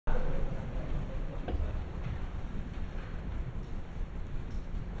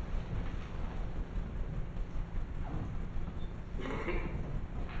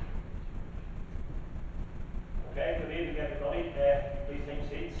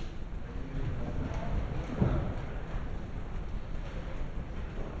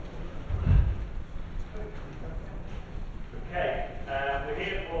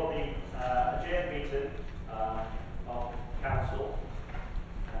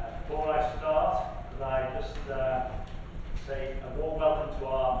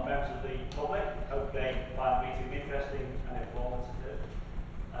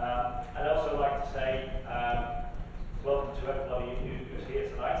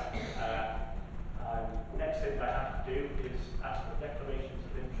do is ask for declarations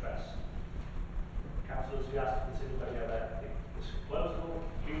of interest. Councillors, we ask to consider whether you have a disclosable,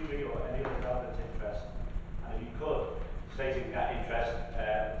 pecuniary or any other relevant interest. And if you could, stating that interest,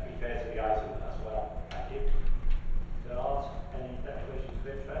 refer to the item as well. Thank you. There aren't any declarations of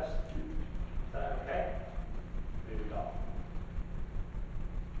interest. Is that okay? Moving on.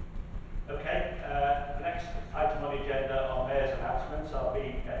 Okay, the next item on the agenda are Mayor's announcements. I'll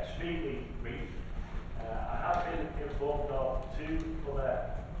be extremely brief. I have been informed of two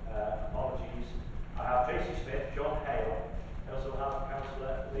other apologies. I have Tracy Smith, John Hale. I also have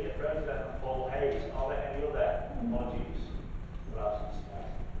Councillor Leah Fraser and Paul Hayes. Are there any other apologies for absence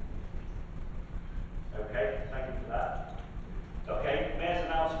tonight? Okay, thank you for that. Okay, Mayor's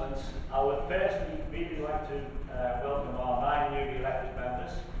announcements. I would firstly really like to welcome our 9 newly elected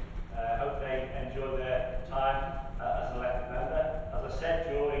members. Hope they enjoy their time as an elected member. As I said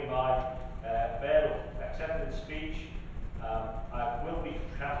during my bail acceptance speech, I will be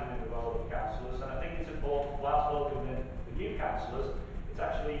travelling in the role of councillors, and I think it's important, whilst welcoming the new councillors, it's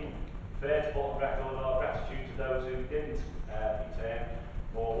actually fair to put on record our gratitude to those who didn't return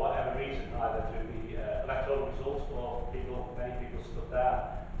for whatever reason, either through the electoral results or many people stood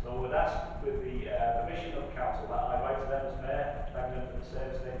down. So I would ask, with the permission of council, that I write to them as mayor, thank them for the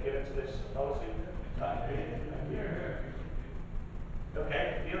service they've given to this policy. Thank you.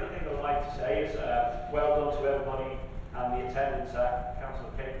 Okay, the other thing I'd like to say is well done to everybody and the attendance at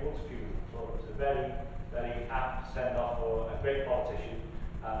Councillor Kate Wood's funeral. It was a very, very apt send-off for a great politician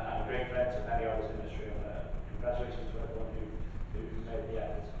and a great friend to many of us in this room. Congratulations to everyone who made the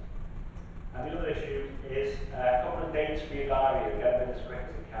effort. And the other issue is a couple of dates for your diary, again, as quick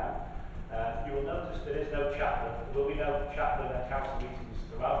as we can. You will notice there is no chaplain. There will be no chaplain at council meetings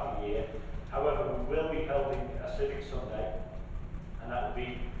throughout the year. However, we will be holding a Civic Sunday, and that will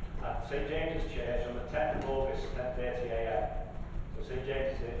be at St James's Church on the 10th of August, 10:30 a.m. So St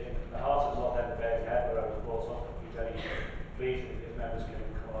James is in the heart of North End of Birkenhead, where I was brought up. I'll be very pleased if members can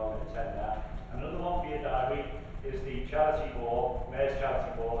come along and attend that. Another one for your diary is the charity ball, Mayor's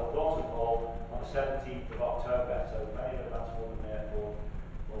Charity Ball at Thornton Hall on the 17th of October. So many of that's one there for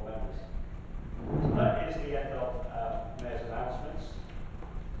members. So that is the end of Mayor's announcements.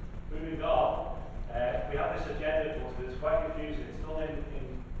 Moving on, we have this agenda, but it's quite confusing. It's done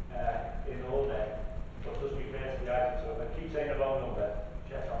in order, but does refer to the item. So if I keep saying the wrong number,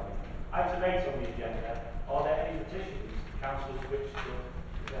 check on me. Item 8 on the agenda. Are there any petitions councillors wish to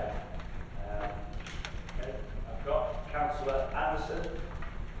present? Okay. I've got Councillor Anderson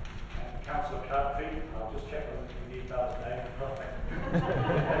and Councillor Crabtree. I'll just check whether we need that name.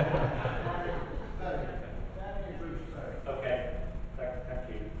 Okay, thank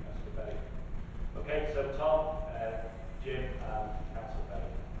you, Councillor Berry. Okay, so Tom, Jim and Councillor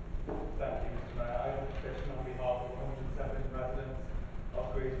Berry. Thank you, Mr. Mayor. I am petition on behalf of 107 residents of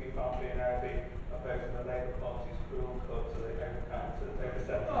Grimsby, Family and Airby opposing the Labour Party's cruel cut to the over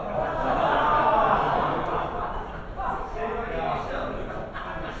 70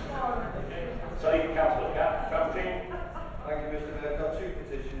 Sorry, Councillor Crabtree. Thank you, Mr. Mayor. I've got 2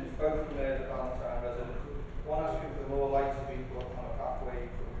 petitions, both from the Valentine residents. One asking for more lights to be put on a pathway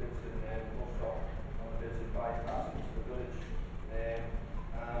from Bidson bus stop on the Bidson bypass into the village. And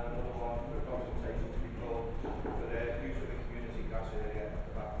another one for consultation to be called for the use of the community gas area at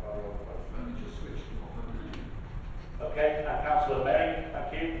the back of our road post. Let me just switch them off. Okay, and Councillor Berry,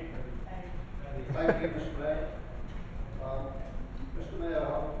 thank you. Thank you, Mr. Mayor. Mr. Mayor, I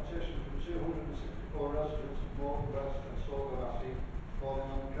have a petition from 264 residents of Morton West and Solgamasi calling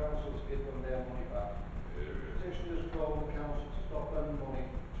on the council to give them their money back. Petitioners call on the council to stop lending money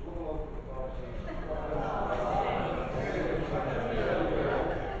to other local authorities.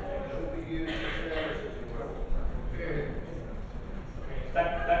 Should be used for services.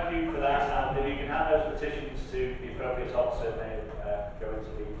 Thank you for that, and if you can hand those petitions to the appropriate officer, they go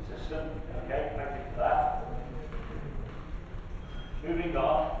into the system. Okay, thank you for that. Moving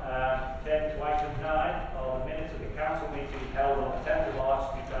on, turning to item 9 on the minutes of the council meeting held on the 10th of March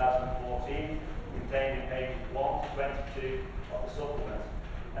 2014, contained in page 122 of the supplement.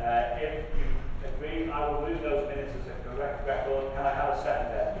 If you agree, I will move those minutes as a correct record. Can I have a second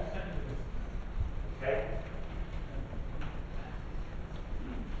there? Okay.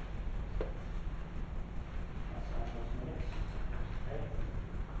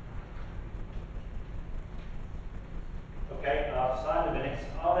 Okay, I've signed the minutes.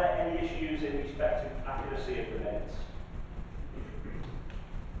 Are there any issues in respect to accuracy of the minutes?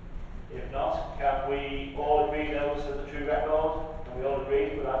 If not, can we all agree those are the true record? Can we all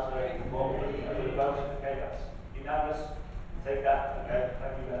agree without a formal vote? Okay, that's unanimous. Take that.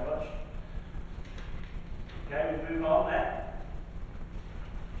 move on then.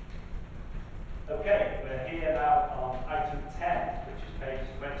 Okay, we're here now on item 10, which is page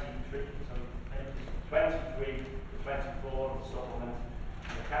 23, so pages 23 to 24 of the supplement.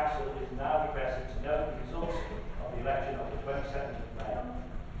 And the council is now requested to know the results of the election of the 22nd of May.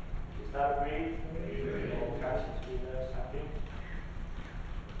 Is that agreed? Agreed. All the councillors be there, thank you.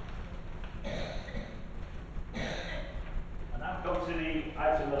 And now come to the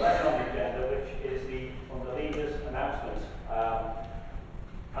item 11 on the agenda, which is from the leader's announcement.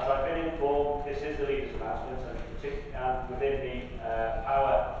 As I've been informed, this is the leader's announcement, and within the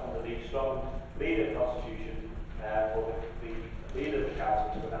power under the strong leader constitution for the leader of the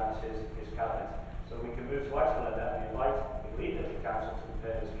council to announce his cabinet. So we can move to item 11 and invite the leader of the council to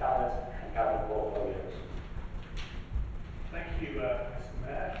prepare his cabinet and cabinet portfolios. Thank you, Mr.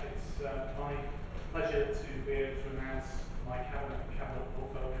 Mayor. It's my pleasure to be able to announce my cabinet and cabinet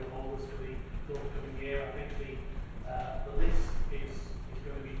portfolio holders for the forthcoming year. I think the list is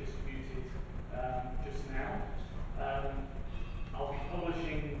going to be distributed just now. I'll be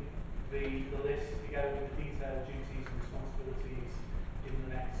publishing the list together with the detailed duties and responsibilities in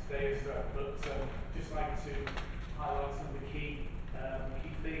the next day or so. But just like to highlight some of the key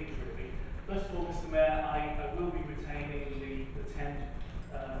themes really. First of all, Mr. Mayor, I will be retaining the 10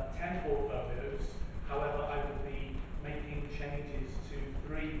 portfolios. However, I will be making changes to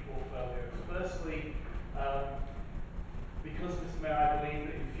 3 portfolios. Firstly, because, Mr. Mayor, I believe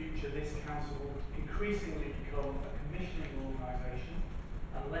that in future this council will increasingly become a commissioning organisation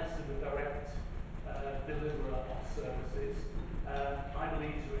and less of a direct deliverer of services. I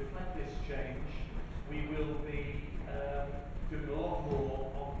believe to reflect this change, we will be doing a lot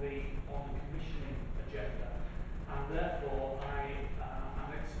more on the commissioning agenda, and therefore I am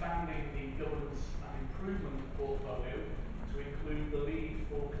expanding the governance and improvement portfolio to include the lead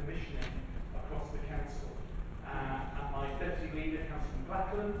for commissioning across the council. And my deputy leader, Councillor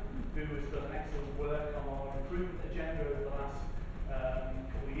Blackland, who has done excellent work on our improvement agenda over the last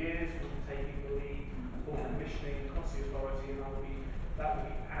couple of years, will be taking the lead for commissioning across the authority, and that will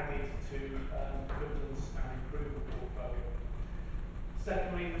be added to governance and improvement portfolio.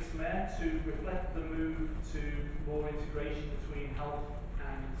 Secondly, Mr. Mayor, to reflect the move to more integration between health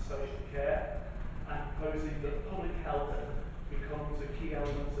and social care, I'm proposing that public health becomes a key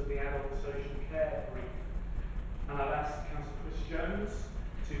element of the adult social care brief. And I've asked Councillor Chris Jones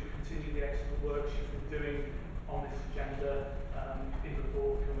to continue the excellent work she's been doing on this agenda in the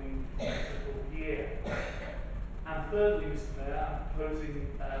forthcoming municipal year. And thirdly, Mr. Mayor, I'm proposing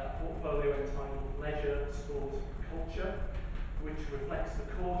a portfolio entitled Leisure, Sport and Culture, which reflects the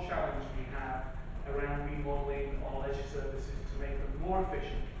core challenge we have around remodelling our leisure services to make them more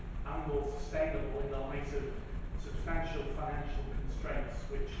efficient and more sustainable in the light of substantial financial constraints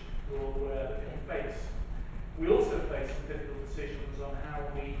which we're all aware that we face. We also face some difficult decisions on how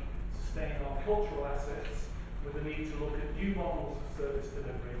we sustain our cultural assets with the need to look at new models of service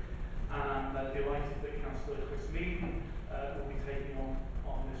delivery. And I'm delighted that Councillor Chris Meaden will be taking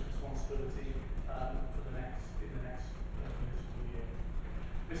on this responsibility in the next municipal year.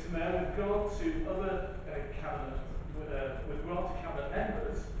 Mr. Mayor, with regard to other cabinet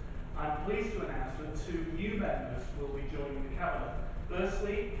members, I'm pleased to announce that 2 new members will be joining the cabinet.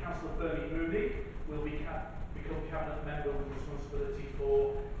 Firstly, Councillor Bernie Moody will become cabinet member with responsibility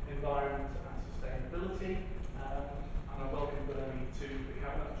for environment and sustainability. And I welcome Bernie to the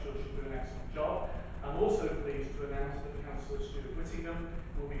cabinet. I'm sure she'll do an excellent job. I'm also pleased to announce that Councillor Stuart Whittingham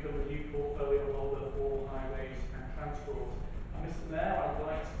will become a new portfolio holder for highways and transport. And Mr. Mayor, I'd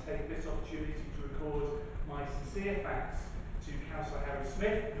like to take this opportunity to record my sincere thanks to Councillor Harry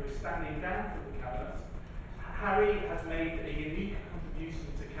Smith, who is standing down from the cabinet. Harry has made a unique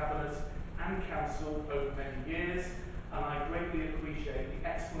contribution to cabinet and council over many years, and I greatly appreciate the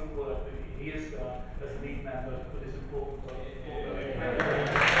excellent work that he has done as lead member for this important portfolio.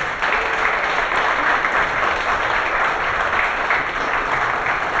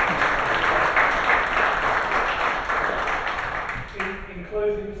 In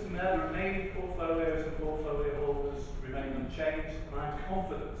closing, Mr. Mayor, the remaining portfolios and portfolio holders remain unchanged, and I'm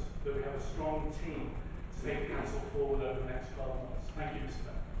confident that we have a strong team to take the council forward over the next 12 months. Thank you, Mr.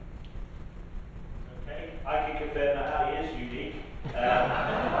 Mayor. Okay, I can confirm that Harry is unique. I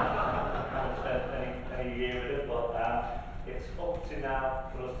haven't spent any year with him, but it's up to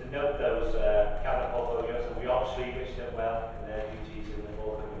now for us to note those cabinet portfolios, and we obviously wish them well in their duties in the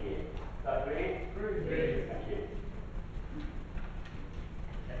forthcoming year. Is that agreed? Agreed. Thank you.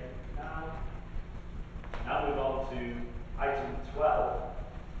 Okay, now move on to item 12,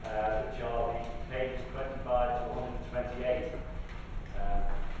 which are the pages 25 to 128.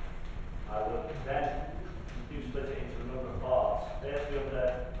 I will then do split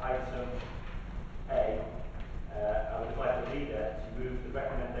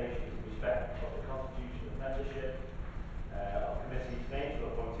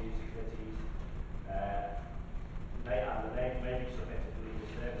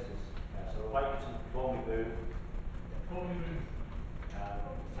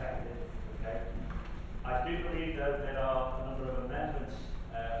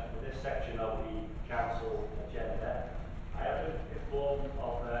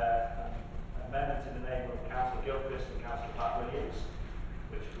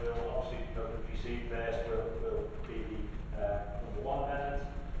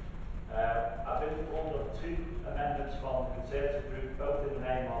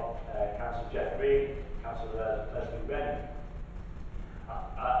Councillor Leslie Rennie.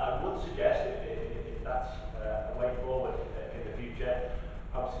 I would suggest, if that's a way forward in the future,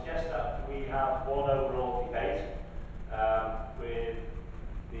 I would suggest that we have one overall debate with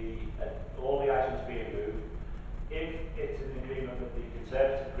all the items being moved. If it's in agreement with the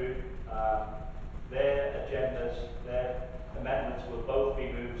Conservative group, their agendas, their amendments will both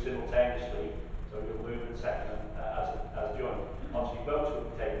be moved simultaneously, so you'll move and second them as joint. Obviously, votes will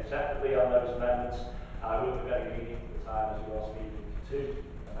be taken separately on those amendments, and I will be very lenient at the time as you are speaking to two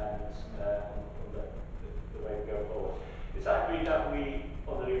amendments on the way we go forward. Is that agreed that we,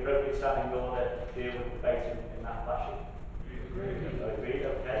 under the appropriate standing order, deal with debate in that fashion? Agreed,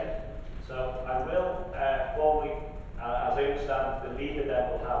 okay. So I will formally, as I understand, the leader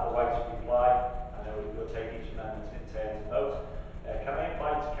then will have the right to reply, and then we'll take each amendment in turn to vote. Can I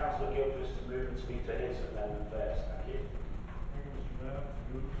invite Councillor Gilchrist to move and speak to his amendment first? Thank you. Thank you, Mr. Mayor.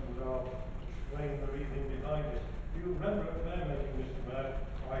 And I'll explain the reasoning behind it. You remember at mayor making, Mr. Mayor,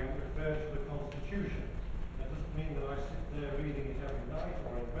 I referred to the Constitution. That doesn't mean that I sit there reading it every night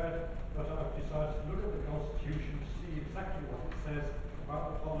or in bed, but I've decided to look at the Constitution to see exactly what it says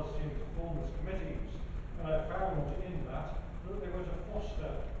about the policy and performance committees. And I found in that they were to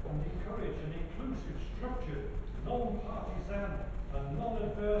foster and encourage an inclusive, structured, non-partisan and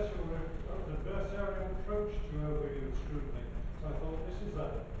non-adversarial approach to overview scrutiny. So I thought this is a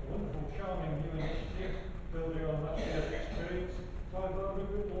wonderful, charming new initiative building on last year's experience. So I got a little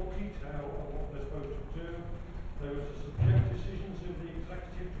bit more detail on what they're supposed to do. They were to subject decisions of the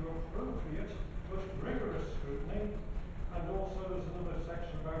executive to appropriate but rigorous scrutiny. And also there's another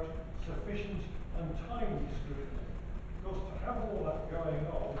section about sufficient and timely scrutiny. Because to have all that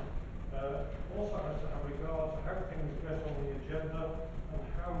going on also has to have regard to how things get on the agenda and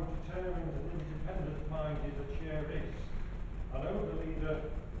how determined and independent-minded the chair is. I know the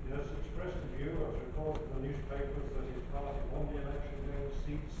leader has expressed a view, as reported in the newspapers, that his party won the election, gained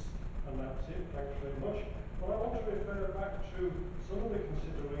seats, and that's it. Thanks very much. But I want to refer back to some of the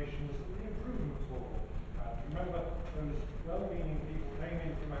considerations that the improvement board had. Remember, those well-meaning people came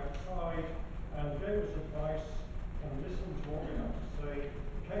in from outside and gave us advice and listened to what we had to say,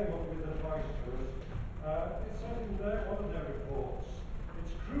 came up with advice to us. It said in one of their reports,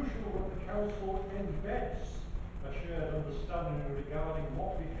 it's crucial that the council embeds a shared understanding regarding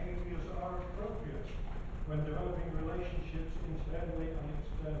what behaviours are appropriate when developing relationships internally and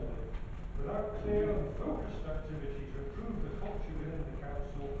externally. Without clear and focused activity to improve the culture within the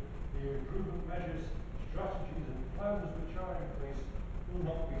council, the improvement measures, strategies and plans which are in place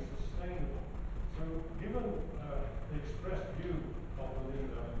will not be sustainable. So given the expressed view of the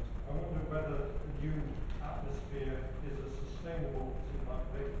leader, I wonder whether the new atmosphere is as sustainable as it might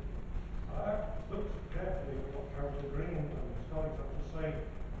be. I looked carefully at what Councillor Green and his colleagues have to say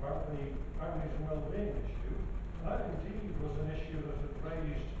about the families and well-being issue, and that indeed was an issue that had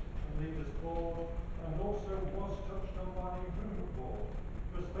raised the leaders board and also was touched on by the improvement board,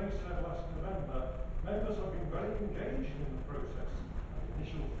 because they said last November members have been very engaged in the process and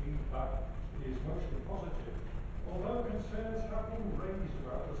initial feedback is mostly positive, although concerns have been raised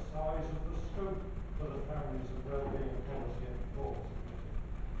about the size of the scope for the families and well-being policy and performance committee.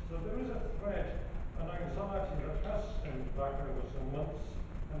 So there is a thread, an anxiety that has stemmed back over some months,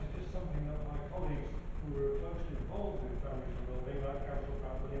 and it is something that my colleagues who were closely involved with families and well-being, like Councillor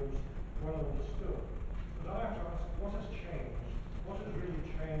Pat Williams, well understood. But I have to ask, what has changed? What has really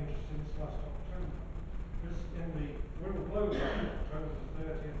changed since last October? Because in the Wirral Globe, October the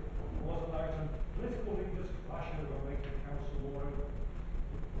 30th, was an item, political leaders clash over making council more open.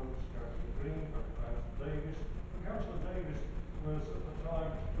 It quotes Councillor Green, Councillor Davis, and Councillor Davis was at the time,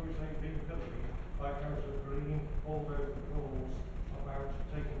 shall we say, being pilloried by Councillor Green, all over the calls about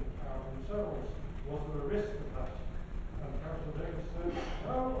taking the power themselves. Was there a risk of that? And Councillor Davis said,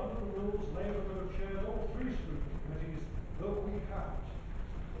 well, under the rules, Labour could have chaired all three scrutiny committees, but we haven't.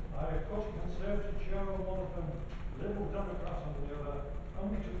 I put a Conservative chair on one of them, Liberal Democrat on the other, and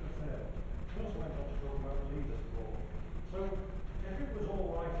we took the third. We also went on to talk about the leaders board. So, if it was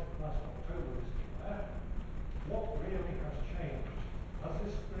all right last October, Mr. Mayor, what really has changed? Has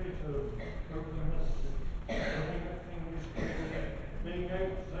this spirit of openness, looking at things clearly, being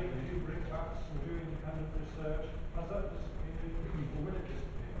able to take a few brickbats and do independent research, has that disappeared, or will it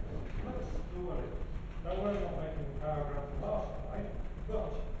disappear? That's the story. Now, we're not making a paragraph from our side,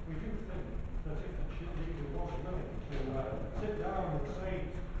 but we do think that if the leader was willing to sit down and say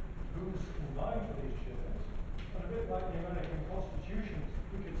who's in line for these chairs, and a bit like the American Constitution,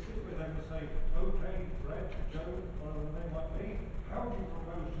 we could sit with them and say, okay, Fred, Joe, whatever the name might be, how do you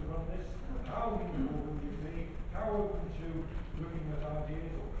propose to run this? How meaningful will you be? How open to looking at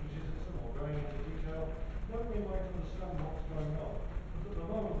ideas or criticism or going into detail detail, then we might understand what's going on. But at the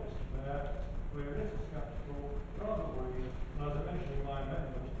moment, Mr. Mayor, we're a little sceptical, rather worried, and as I mentioned in my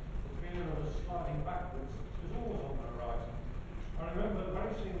amendment, the fear of us sliding backwards is always on the horizon. I remember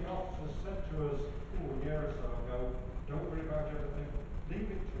very senior officers said to us, a year or so ago, don't worry about everything, leave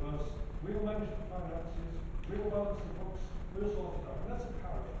it to us, we'll manage the finances, we'll balance the books, we'll sort it out. And that's a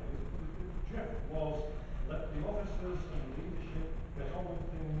paraphrase. The drift was, let the officers and the leadership get on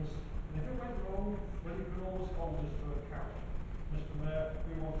with things, and if it went wrong, well, you can always hold us to account. Mr. Mayor,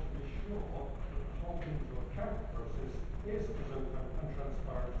 we want to be sure that the holding to account process is as open and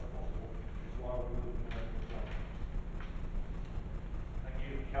transparent as possible, which is why we will be making a plan. Thank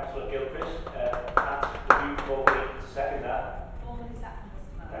you, Councillor Gilchrist. Matt, will you formally second that? Formally second,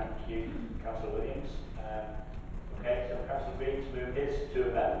 Mr. Mayor. Thank you, Councillor Williams. Okay, so Councillor Green to move his two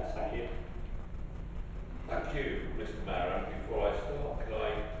amendments. Thank you. Thank you, Mr. Mayor. And before I start, can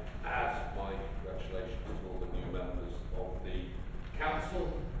I add my congratulations to all the new members of the council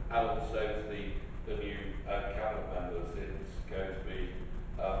and also to the new cabinet members. It's going to be,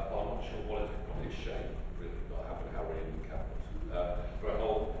 I'm not sure what it's probably a shame, really, not having Harry in the cabinet for a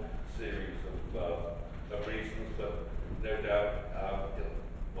whole series of reasons, but no doubt it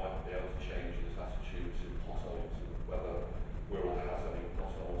might be able to change his attitudes in potholes and whether Wirral has any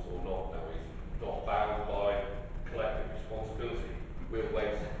potholes or not. Now he's not bound by collective responsibility. We'll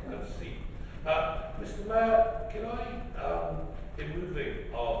wait and see. Mr. Mayor, can I, in moving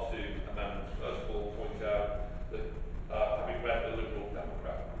our two amendments, first of all point out that having read the Liberal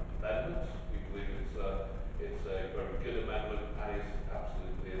Democrat amendment, we believe it's a very good amendment and is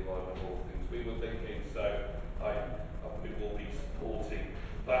absolutely in line with all things we were thinking. So we will be supporting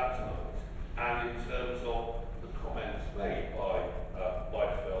that tonight. And in terms of the comments made by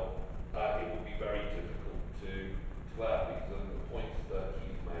Phil, it would be very difficult to add because the points that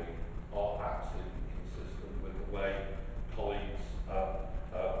he's made are absolutely consistent with the way colleagues,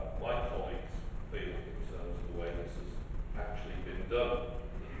 my colleagues, feel in terms of the way this has actually been done.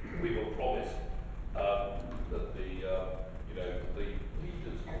 We were promised that the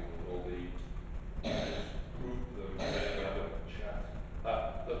leaders or the group that we had a chat,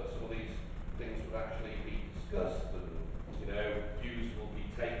 that some of these things would actually be discussed and views will be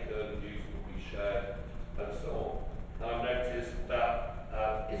taken, views will be shared, and so on. And I've noticed that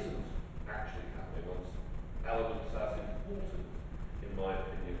isn't actually happening on elements as important, in my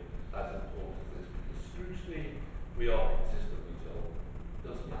opinion, as important as this, because scrutiny, we are consistently told,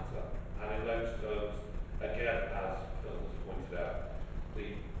 does matter. And in those terms, again, as Phil has pointed out,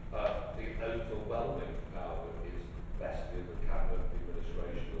 the overwhelming power is vested in the cabinet, the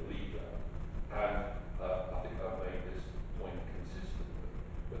administration, the leader. And I think I've made this point consistently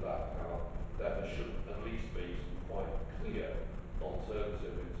with that power, that there should at least be some quite clear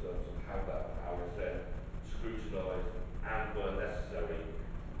alternative in terms of how that power is then scrutinised and, where necessary,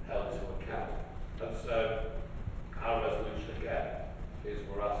 held to account. And so our resolution again is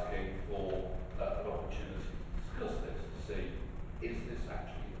we're asking for an opportunity to discuss this, to see is this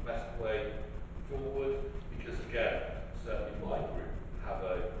actually the best way forward? Because again, certainly my group have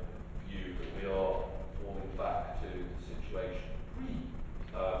a view that we are falling back to the situation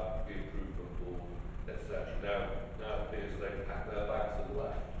the improvement board, etc. Now it appears they've packed their bags and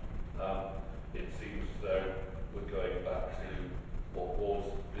left. It seems as though we're going back to what was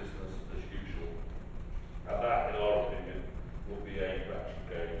business as usual. And that, in our opinion, will be a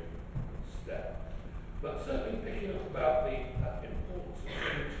retrograde step. But certainly picking up about the importance of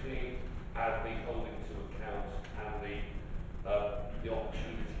scrutiny and the holding to account and the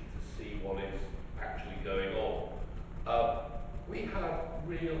opportunity to see what is actually going on. We have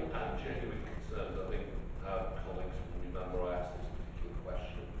real and genuine concerns. I think colleagues will remember I asked this particular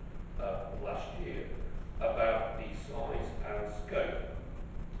question last year about the size and scope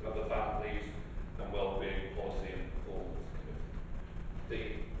of the Families and Wellbeing Policy and Performance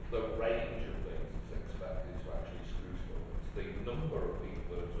Committee. The range of things that's expected to actually scrutinise, the number of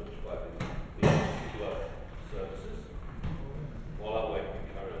people that are touched by these particular services. While I wait, we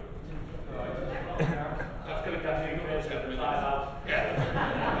carry on. That's going to get you crazy at the time out. Yeah.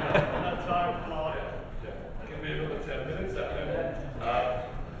 That time, Mark. Yeah. Give me another 10 minutes. So,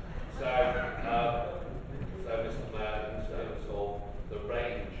 Mr. Mayor, in terms of the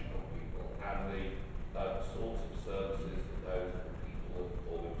range of people and the sorts of services that those people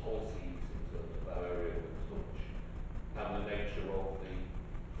or the policies in terms of that area would touch, and the nature of the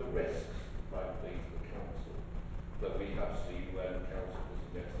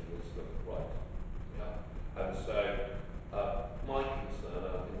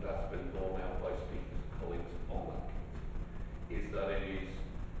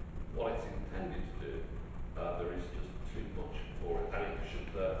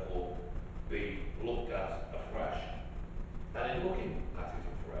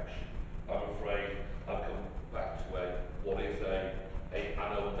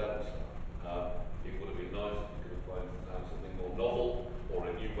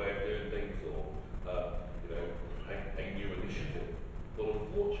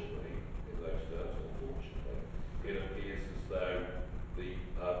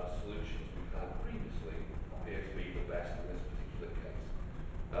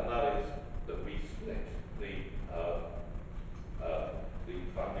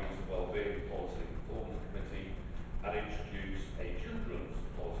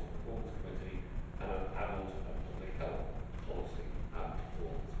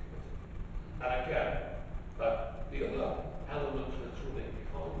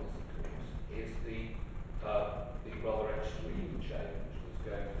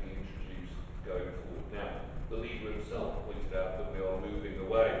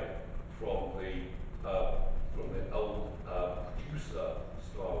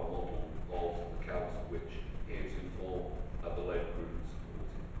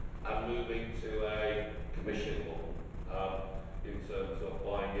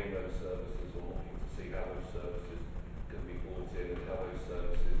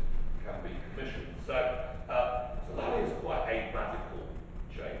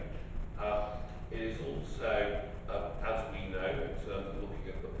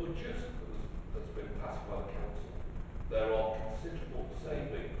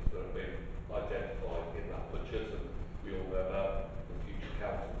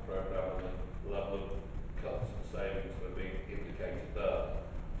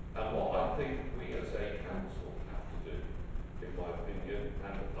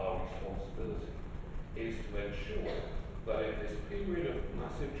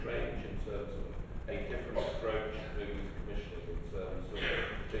a different approach to this commissioning in terms of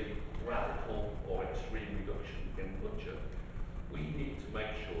the radical or extreme reduction in budget. We need to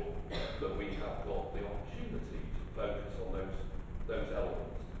make sure that we have got the opportunity to focus on those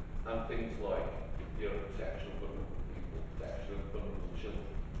elements and things like protection of vulnerable people, protection of vulnerable children,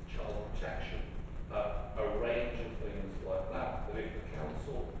 child protection, a range of things like that. That if the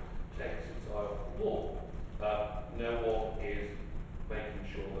council takes its eye off the ball, no one is making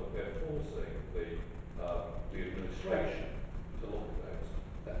sure that we're forcing the administration to look at those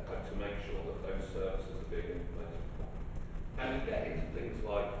and to make sure that those services are being implemented properly. And we get into things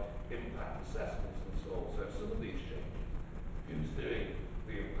like impact assessments and so on. So some of these changes, who's doing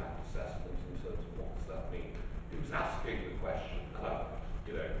the impact assessments in terms of what does that mean? Who's asking the question? And I,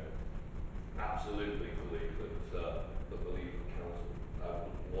 absolutely believe that the legal council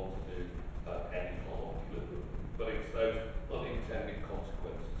wouldn't want to do any follow-up with them. But it's those unintended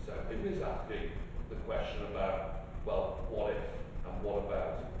consequences. So it is asking the question about, well, what if and what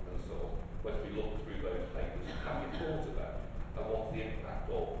about and so on. When we look through those papers, have we thought about and what's the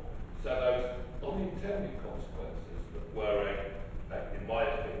impact of? So those unintended consequences that were, in my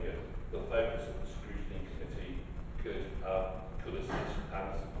opinion, the focus of the scrutiny committee could assist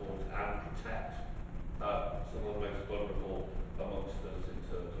and support and protect some of the most vulnerable amongst us in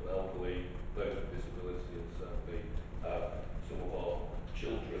terms of elderly, those with disability, and certainly some of our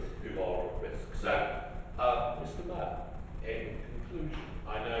children who are at risk. So, Mr. Mayor, in conclusion,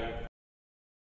 I know